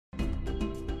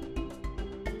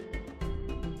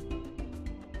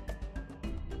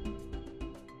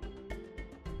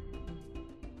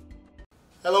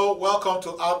Hello, welcome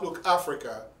to Outlook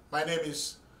Africa. My name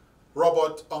is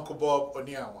Robert Uncle Bob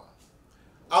Oniawa.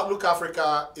 Outlook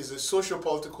Africa is a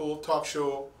socio-political talk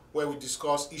show where we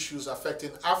discuss issues affecting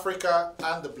Africa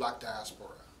and the Black diaspora.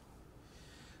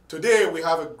 Today we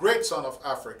have a great son of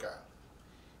Africa.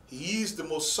 He is the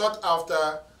most sought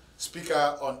after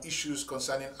speaker on issues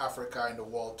concerning Africa in the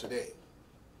world today.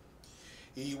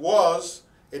 He was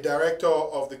a director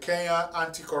of the Kenya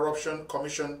Anti-Corruption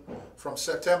Commission from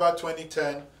September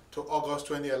 2010 to August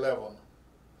 2011.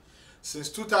 Since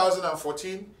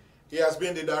 2014, he has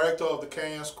been the director of the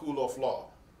Kenya School of Law.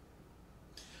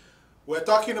 We're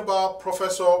talking about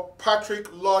Professor Patrick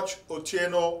Lodge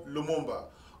Otieno Lumumba,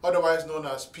 otherwise known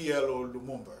as P.L.O.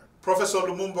 Lumumba. Professor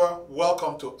Lumumba,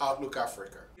 welcome to Outlook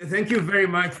Africa. Thank you very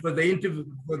much for the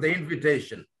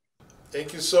invitation.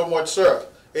 Thank you so much, sir.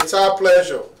 It's our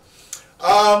pleasure.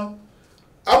 I'm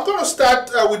going to start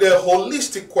with a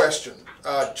holistic question,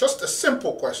 just a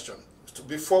simple question,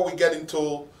 before we get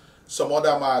into some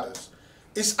other matters.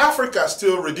 Is Africa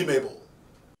still redeemable?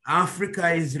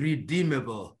 Africa is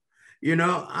redeemable. You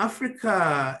know,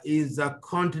 Africa is a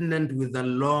continent with a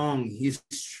long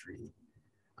history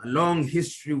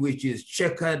which is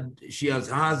checkered. She has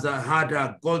had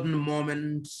her golden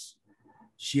moments.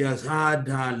 She has had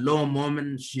her low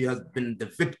moments. She has been the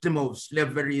victim of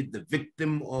slavery, the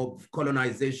victim of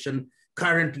colonization,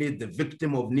 currently the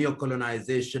victim of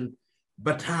neocolonization.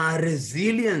 But her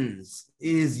resilience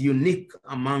is unique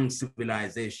among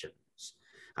civilizations.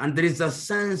 And there is a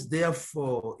sense,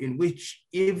 therefore, in which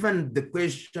even the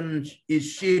question, is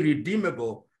she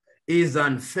redeemable, is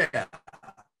unfair.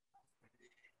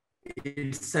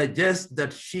 It suggests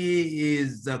that she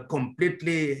is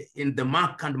completely in the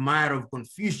muck and mire of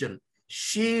confusion.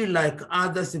 She, like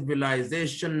other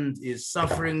civilizations, is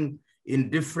suffering in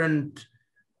different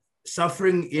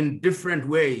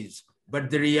ways. But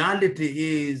the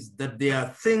reality is that there are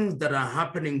things that are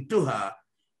happening to her,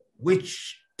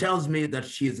 which tells me that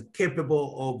she is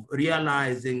capable of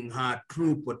realizing her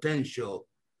true potential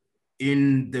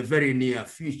in the very near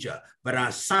future. But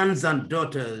our sons and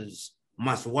daughters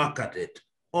must work at it.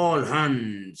 All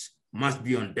hands must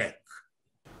be on deck.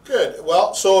 Good.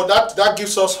 Well, so that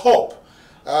gives us hope,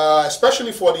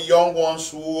 especially for the young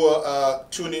ones who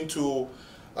tune into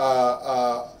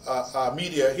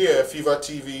media here, FEVA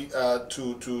TV,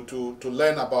 to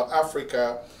learn about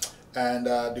Africa and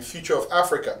the future of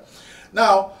Africa.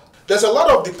 Now, there's a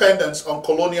lot of dependence on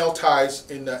colonial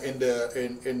ties in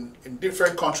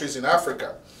different countries in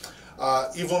Africa,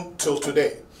 even till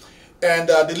today. And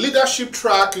the leadership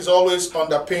track is always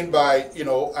underpinned by,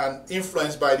 and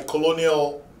influenced by the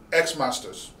colonial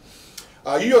ex-masters.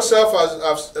 You yourself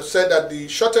have said that the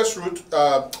shortest route,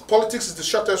 politics is the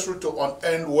shortest route to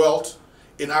unearned wealth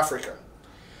in Africa.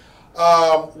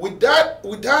 With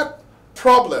that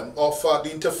problem of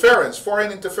the interference,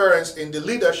 foreign interference in the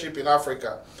leadership in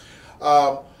Africa,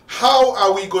 how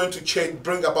are we going to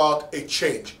bring about a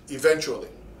change eventually?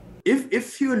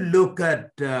 If you look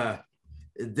at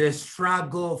the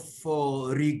struggle for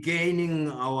regaining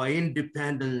our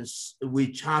independence,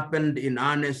 which happened in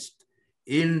earnest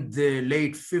in the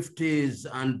late 50s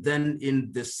and then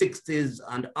in the 60s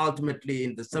and ultimately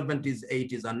in the 70s,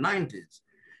 80s, and 90s,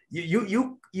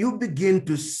 you begin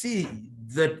to see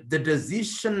that the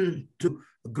decision to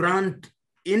grant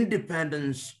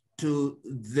independence to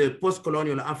the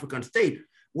post-colonial African state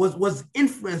was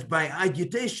influenced by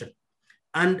agitation.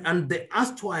 And the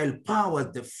erstwhile powers,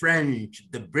 the French,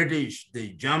 the British, the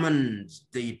Germans,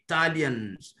 the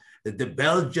Italians, the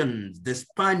Belgians, the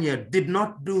Spaniards did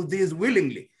not do this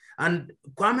willingly. And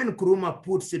Kwame Nkrumah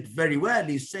puts it very well.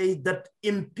 He says that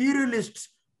imperialists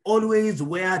always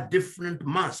wear different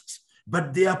masks,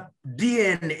 but their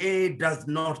DNA does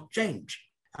not change.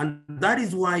 And that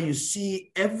is why you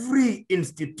see every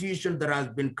institution that has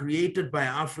been created by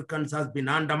Africans has been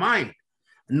undermined,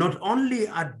 not only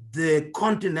at the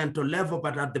continental level,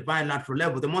 but at the bilateral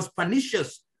level. The most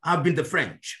pernicious have been the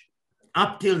French.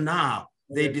 Up till now,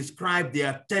 they describe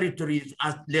their territories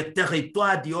as les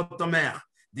territoires d'outre-mer,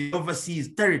 the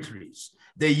overseas territories.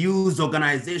 They use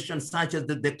organizations such as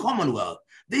the Commonwealth.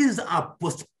 These are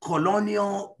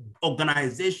post-colonial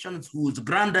organizations whose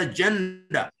grand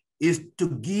agenda is to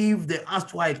give the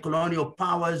erstwhile colonial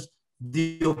powers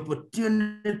the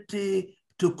opportunity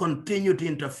to continue to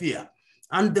interfere.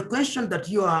 And the question that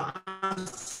you are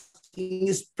asking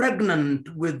is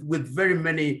pregnant with very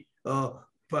many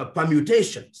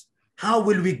permutations. How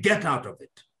will we get out of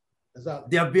it? Exactly.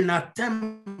 There have been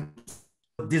attempts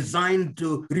designed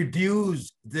to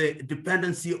reduce the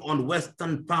dependency on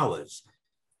Western powers.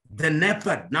 The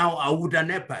NEPAD, now AUDA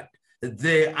NEPAD,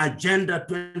 the Agenda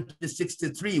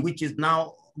 2063, which is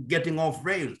now getting off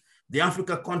rails, the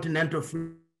Africa Continental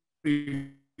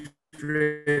Free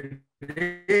Trade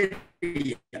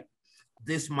Area,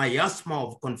 this miasma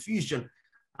of confusion.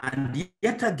 And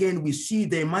yet again, we see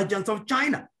the emergence of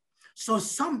China. So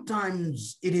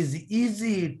sometimes it is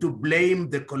easy to blame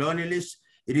the colonialists.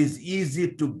 It is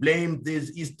easy to blame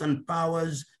these Eastern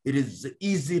powers. It is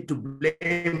easy to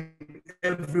blame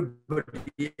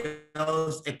everybody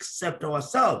else except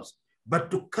ourselves.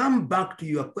 But to come back to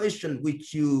your question,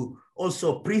 which you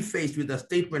also prefaced with a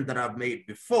statement that I've made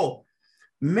before,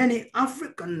 many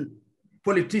African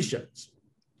politicians,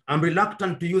 I'm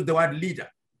reluctant to use the word leader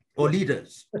or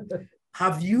leaders,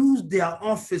 have used their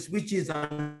office, which is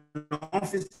an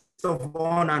office of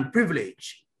honor and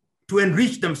privilege, to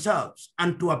enrich themselves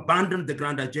and to abandon the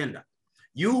grand agenda.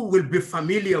 You will be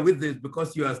familiar with this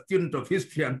because you are a student of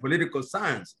history and political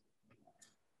science.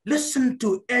 Listen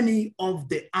to any of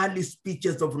the early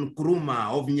speeches of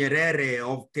Nkrumah, of Nyerere,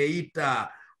 of Keita,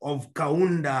 of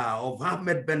Kaunda, of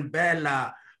Ahmed Ben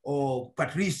Bella, of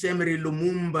Patrice Emery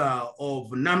Lumumba, of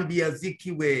Nnamdi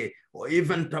Azikiwe, or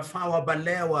even Tafawa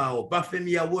Balewa, or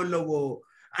Bafemi Awolowo.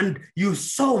 And you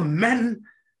saw men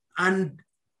and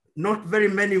not very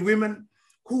many women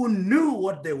who knew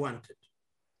what they wanted.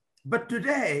 But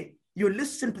today, you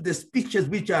listen to the speeches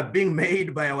which are being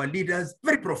made by our leaders,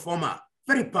 very pro forma,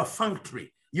 very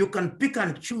perfunctory. You can pick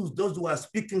and choose those who are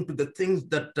speaking to the things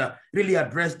that really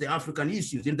address the African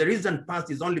issues. In the recent past,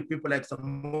 it's only people like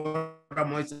Samora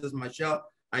Moises Machel.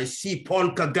 I see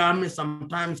Paul Kagame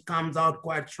sometimes comes out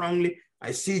quite strongly.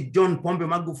 I see John Pombe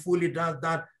Magufuli does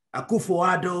that.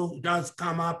 Akufo-Addo does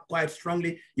come up quite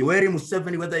strongly. Yoweri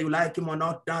Museveni, whether you like him or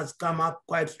not, does come up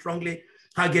quite strongly.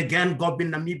 Hage Geingob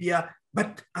in Namibia.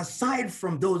 But aside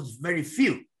from those very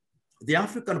few, the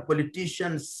African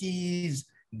politician sees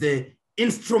the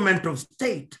instrument of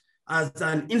state as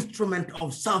an instrument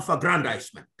of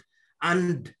self-aggrandizement.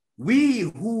 And we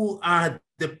who are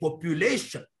the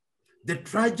population, the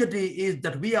tragedy is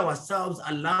that we ourselves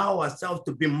allow ourselves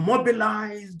to be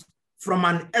mobilized from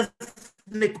an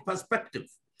ethnic perspective.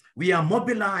 We are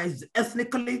mobilized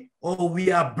ethnically, or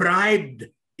we are bribed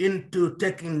into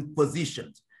taking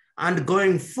positions. And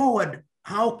going forward,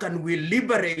 how can we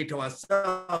liberate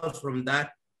ourselves from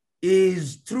that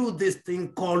is through this thing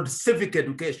called civic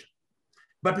education.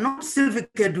 But not civic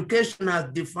education as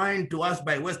defined to us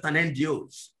by Western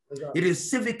NGOs. Exactly. It is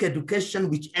civic education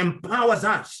which empowers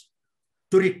us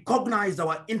to recognize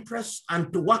our interests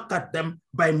and to work at them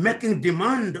by making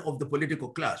demand of the political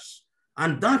class.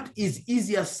 And that is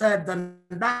easier said than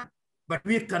done, but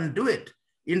we can do it.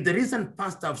 In the recent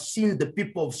past, I've seen the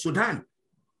people of Sudan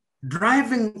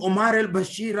driving Omar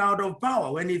al-Bashir out of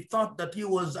power when he thought that he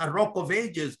was a rock of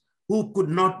ages who could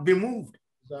not be moved.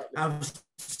 Exactly. I've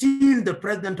seen the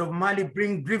president of Mali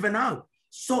being driven out.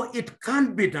 So it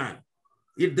can be done.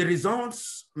 If the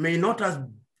results may not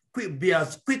be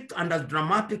as quick and as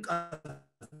dramatic as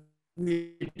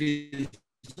it is.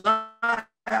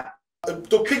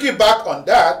 To piggyback on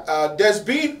that, there's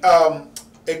been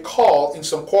a call in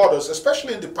some quarters,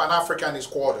 especially in the Pan-Africanist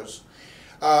quarters,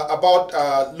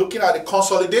 about looking at the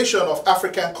consolidation of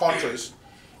African countries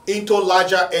into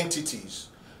larger entities.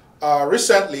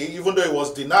 Recently, even though it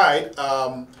was denied,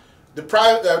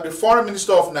 the foreign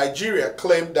minister of Nigeria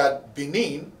claimed that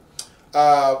Benin,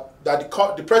 that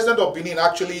the president of Benin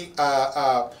actually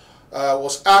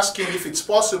was asking if it's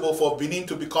possible for Benin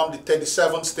to become the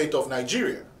 37th state of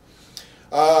Nigeria.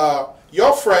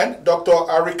 Your friend, Dr.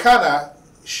 Arikana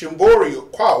Shimbori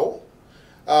Kwao,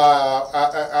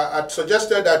 had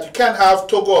suggested that you can't have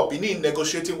Togo or Benin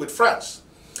negotiating with France.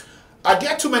 Are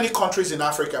there too many countries in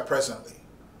Africa presently?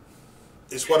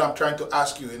 Is what I'm trying to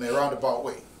ask you in a roundabout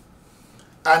way.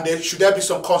 And should there be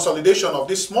some consolidation of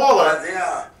these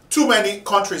smaller, too many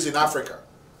countries in Africa?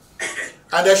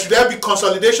 And should there be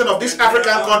consolidation of these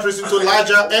African countries into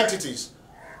larger entities?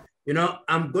 You know,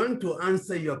 I'm going to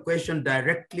answer your question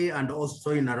directly and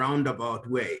also in a roundabout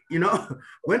way. You know,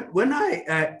 when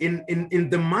I, in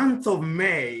the month of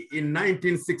May in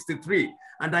 1963,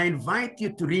 and I invite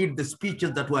you to read the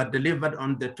speeches that were delivered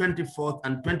on the 24th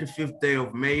and 25th day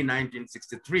of May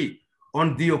 1963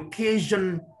 on the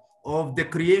occasion of the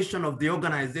creation of the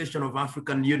Organization of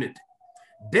African Unity.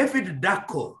 David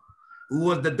Dacko, who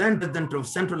was the then president of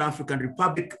Central African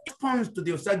Republic, responds to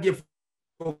the Osagie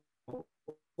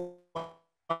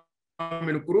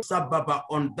Sababa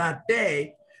on that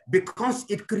day because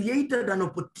it created an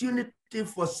opportunity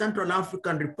for Central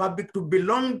African Republic to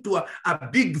belong to a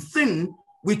big thing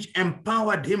which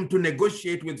empowered him to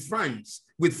negotiate with France,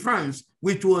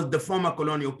 which was the former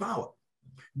colonial power.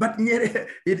 But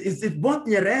it's both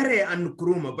Nyerere and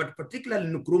Nkrumah, but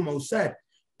particularly Nkrumah, who said,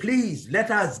 please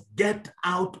let us get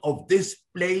out of this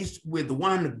place with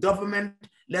one government.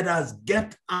 Let us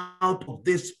get out of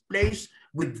this place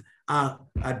with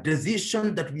a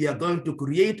decision that we are going to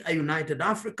create a united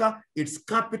Africa. Its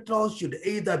capital should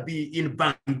either be in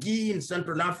Bangui in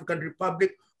Central African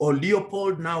Republic or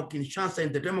Leopold, now Kinshasa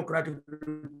in the Democratic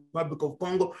Republic of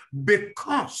Congo,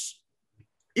 because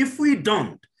if we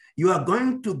don't, you are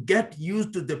going to get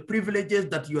used to the privileges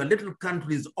that your little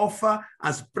countries offer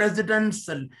as presidents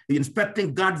and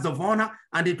inspecting guards of honor,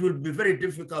 and it will be very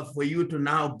difficult for you to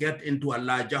now get into a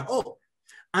larger hole.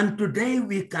 And today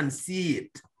we can see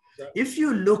it. Yeah. If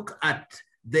you look at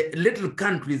the little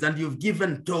countries, and you've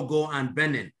given Togo and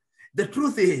Benin, the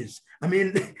truth is, I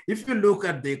mean, if you look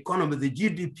at the economy, the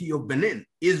GDP of Benin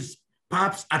is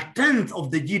perhaps a tenth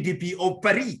of the GDP of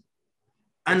Paris.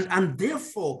 And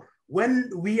therefore, when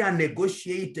we are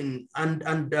negotiating,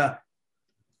 and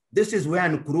this is where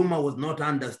Nkrumah was not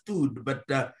understood, but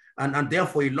and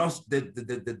therefore he lost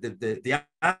the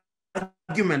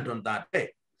argument on that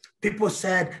day. People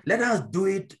said, let us do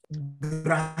it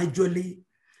gradually,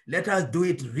 let us do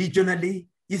it regionally,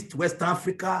 East-West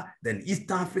Africa, then East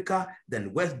Africa,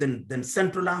 then West, then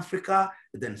Central Africa,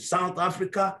 then South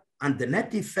Africa, and the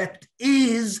net effect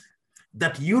is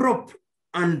that Europe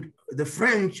and the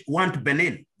French want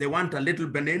Benin. They want a little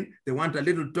Benin, they want a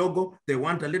little Togo, they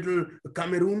want a little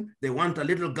Cameroon, they want a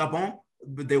little Gabon,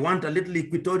 they want a little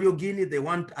Equatorial Guinea, they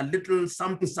want a little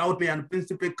something South and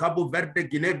Principe, Cabo Verde,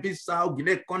 Guinea-Bissau,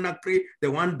 Guinea-Conakry, they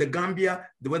want the Gambia,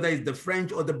 whether it's the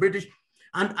French or the British.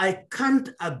 And I can't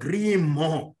agree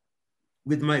more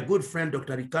with my good friend,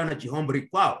 Dr. Rikana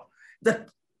Chihombo-Rikwao, that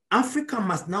Africa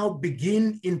must now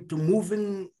begin into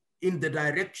moving in the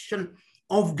direction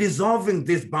of dissolving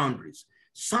these boundaries.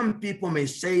 Some people may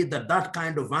say that that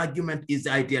kind of argument is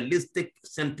idealistic,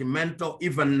 sentimental,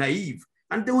 even naive,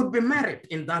 and there would be merit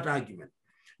in that argument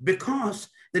because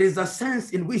there is a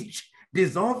sense in which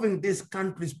dissolving these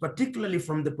countries, particularly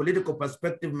from the political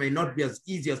perspective, may not be as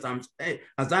easy as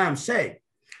I am saying.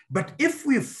 But if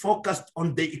we focused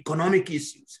on the economic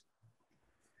issues,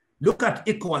 look at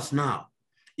ECOWAS now.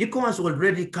 ECOWAS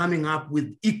already coming up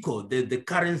with ECO, the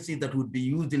currency that would be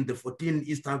used in the 14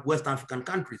 West African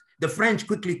countries. The French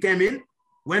quickly came in,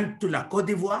 went to La Côte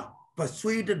d'Ivoire,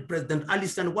 persuaded President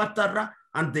Alassane Ouattara,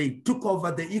 and they took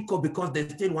over the ECO because they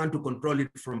still want to control it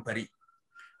from Paris.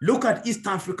 Look at East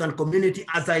African Community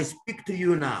as I speak to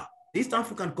you now. The East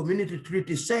African Community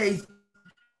Treaty says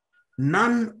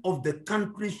none of the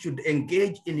countries should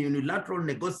engage in unilateral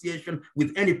negotiation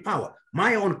with any power.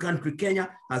 My own country, Kenya,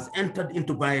 has entered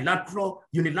into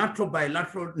unilateral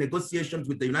bilateral negotiations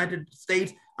with the United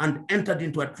States and entered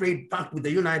into a trade pact with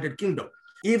the United Kingdom.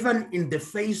 Even in the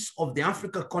face of the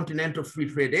Africa Continental Free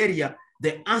Trade Area,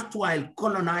 the erstwhile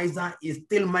colonizer is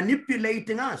still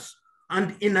manipulating us.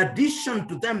 And in addition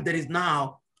to them, there is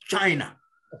now China.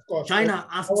 Of course. China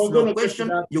asks no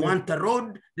question. You want a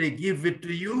road, they give it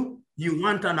to you. You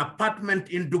want an apartment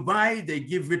in Dubai, they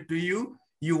give it to you.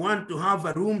 You want to have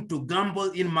a room to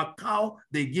gamble in Macau,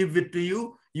 they give it to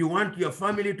you. You want your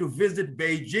family to visit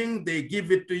Beijing, they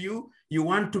give it to you. You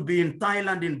want to be in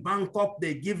Thailand, in Bangkok,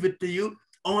 they give it to you,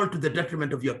 all to the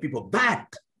detriment of your people. But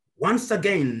once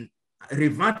again,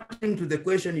 reverting to the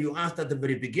question you asked at the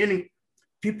very beginning,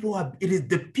 it is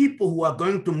the people who are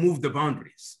going to move the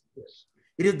boundaries. Yes.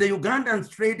 It is the Ugandans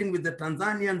trading with the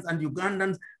Tanzanians and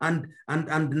Ugandans and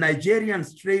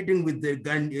Nigerians trading with the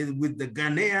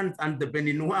Ghanaians and the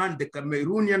Beninois and the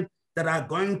Cameroonians that are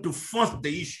going to force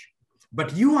the issue.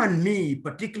 But you and me,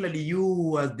 particularly you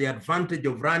who has the advantage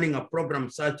of running a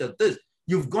program such as this,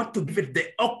 you've got to give it the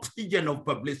oxygen of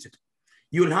publicity.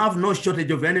 You'll have no shortage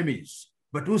of enemies,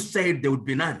 but who said there would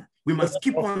be none? We must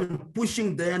keep on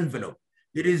pushing the envelope.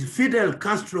 It is Fidel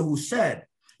Castro who said,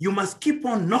 you must keep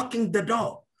on knocking the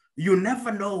door. You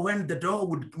never know when the door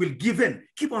will give in.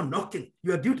 Keep on knocking.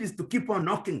 Your duty is to keep on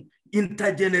knocking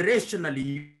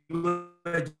intergenerationally.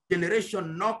 Your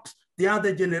generation knocks, the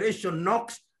other generation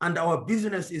knocks, and our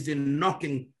business is in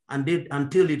knocking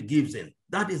until it gives in.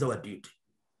 That is our duty.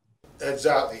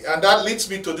 Exactly. And that leads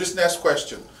me to this next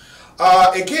question.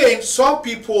 Again, some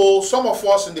of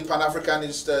us in the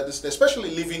Pan-Africanist,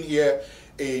 especially living here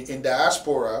in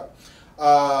diaspora,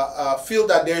 feel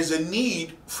that there is a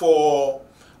need for,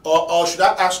 or should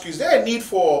I ask you, is there a need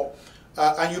for,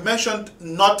 and you mentioned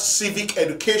not civic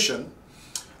education,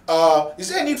 is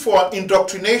there a need for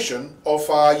indoctrination of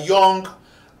young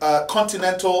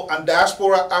continental and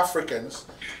diaspora Africans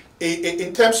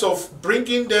in terms of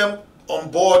bringing them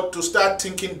on board to start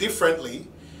thinking differently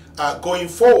going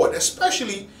forward,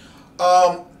 especially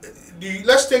Um,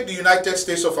 let's take the United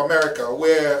States of America,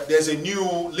 where there's a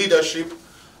new leadership.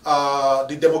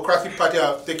 The Democratic Party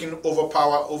have taken over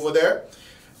power over there,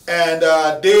 and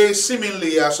they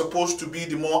seemingly are supposed to be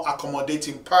the more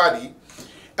accommodating party.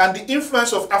 And the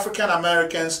influence of African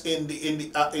Americans in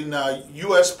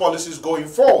U.S. policies going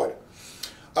forward.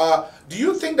 Do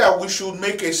you think that we should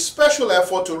make a special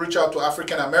effort to reach out to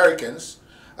African Americans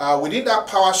within that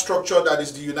power structure that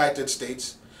is the United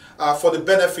States for the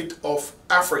benefit of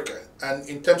Africa, and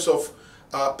in terms of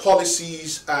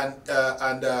policies and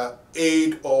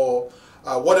aid or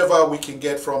whatever we can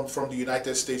get from the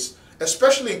United States,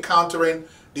 especially in countering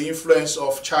the influence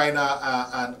of China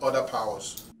and other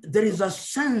powers? There is a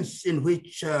sense in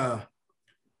which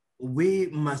we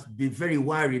must be very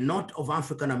wary, not of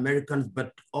African Americans,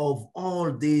 but of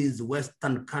all these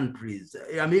Western countries.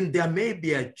 I mean, there may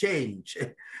be a change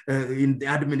in the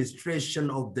administration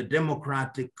of the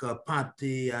Democratic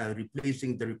Party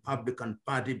replacing the Republican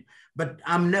Party, but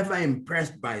I'm never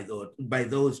impressed by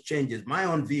those changes. My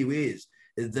own view is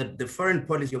that the foreign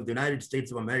policy of the United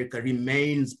States of America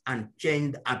remains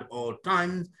unchanged at all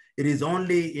times. It is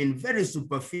only in very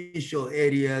superficial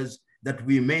areas that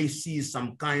we may see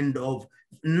some kind of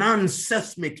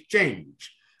non-seismic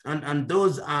change. And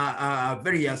those are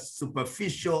very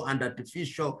superficial and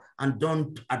artificial and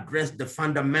don't address the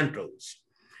fundamentals.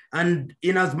 And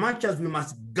in as much as we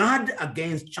must guard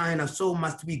against China, so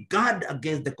must we guard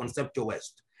against the conceptual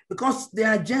West, because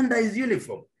the agenda is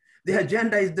uniform. The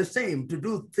agenda is the same, to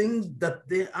do things that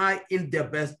they are in their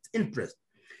best interest.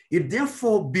 It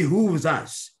therefore behooves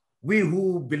us, we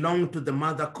who belong to the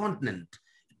mother continent,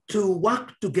 to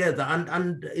work together.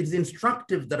 And it's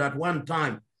instructive that at one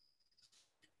time,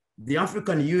 the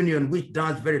African Union, which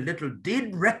does very little,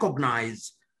 did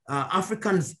recognize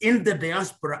Africans in the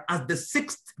diaspora as the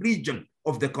sixth region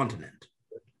of the continent.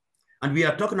 And we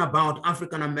are talking about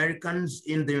African Americans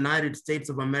in the United States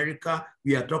of America.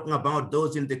 We are talking about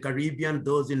those in the Caribbean,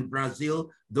 those in Brazil,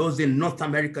 those in North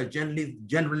America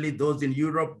generally, those in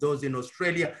Europe, those in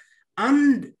Australia.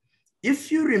 And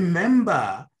if you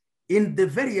remember, in the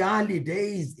very early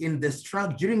days during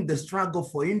the struggle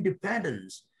for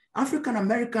independence, African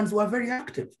Americans were very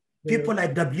active. People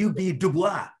like W.B. Du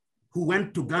Bois, who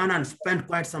went to Ghana and spent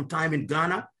quite some time in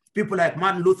Ghana. People like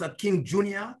Martin Luther King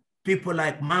Jr., people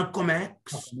like Malcolm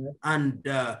X and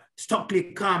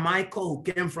Stokely Carmichael, who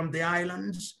came from the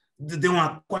islands. They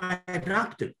were quite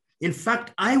active. In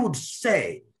fact, I would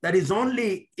say that it's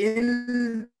only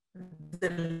in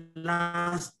the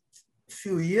last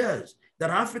few years that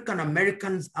African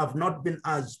Americans have not been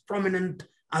as prominent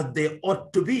as they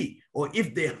ought to be, or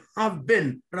if they have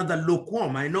been, rather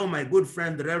lukewarm. I know my good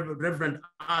friend, the Reverend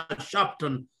Al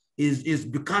Sharpton, is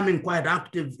becoming quite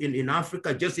active in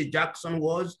Africa. Jesse Jackson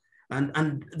was,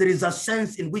 and there is a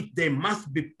sense in which they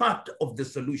must be part of the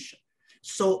solution.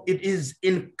 So it is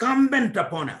incumbent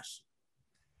upon us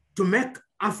to make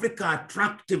Africa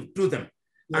attractive to them.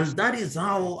 Yes. And that is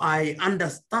how I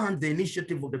understand the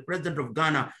initiative of the president of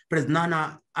Ghana, President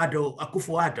Nana Addo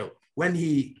Akufo-Addo, when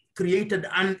he created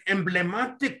an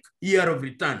emblematic year of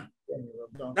return.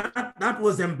 That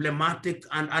was emblematic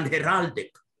and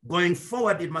heraldic. Going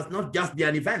forward, it must not just be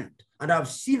an event. And I've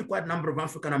seen quite a number of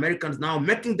African Americans now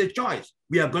making the choice.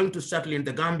 We are going to settle in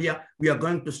the Gambia. We are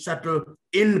going to settle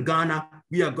in Ghana.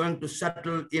 We are going to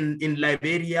settle in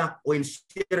Liberia or in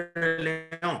Sierra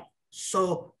Leone.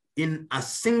 So in a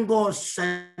single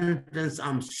sentence,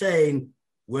 I'm saying,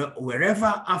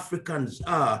 wherever Africans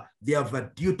are, they have a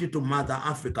duty to Mother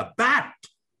Africa. But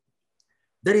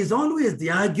there is always the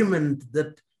argument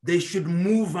that they should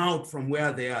move out from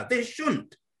where they are. They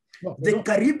shouldn't. No, the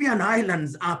Caribbean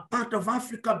islands are part of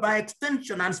Africa by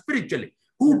extension and spiritually.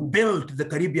 Who built the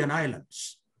Caribbean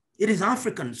islands? It is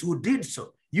Africans who did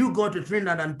so. You go to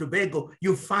Trinidad and Tobago,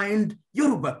 you find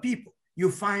Yoruba people, you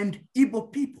find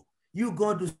Igbo people. You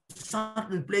go to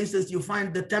certain places, you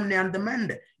find the Temne and the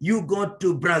Mende. You go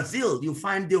to Brazil, you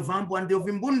find the Ovambo and the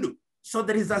Ovimbundu. So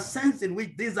there is a sense in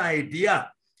which this idea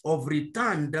of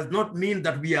return does not mean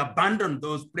that we abandon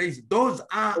those places. Those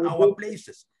are our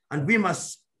places, and we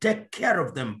must take care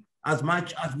of them as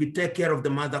much as we take care of the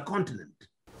mother continent.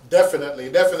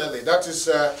 Definitely, definitely. That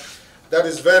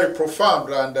is very profound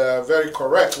and very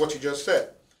correct, what you just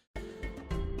said.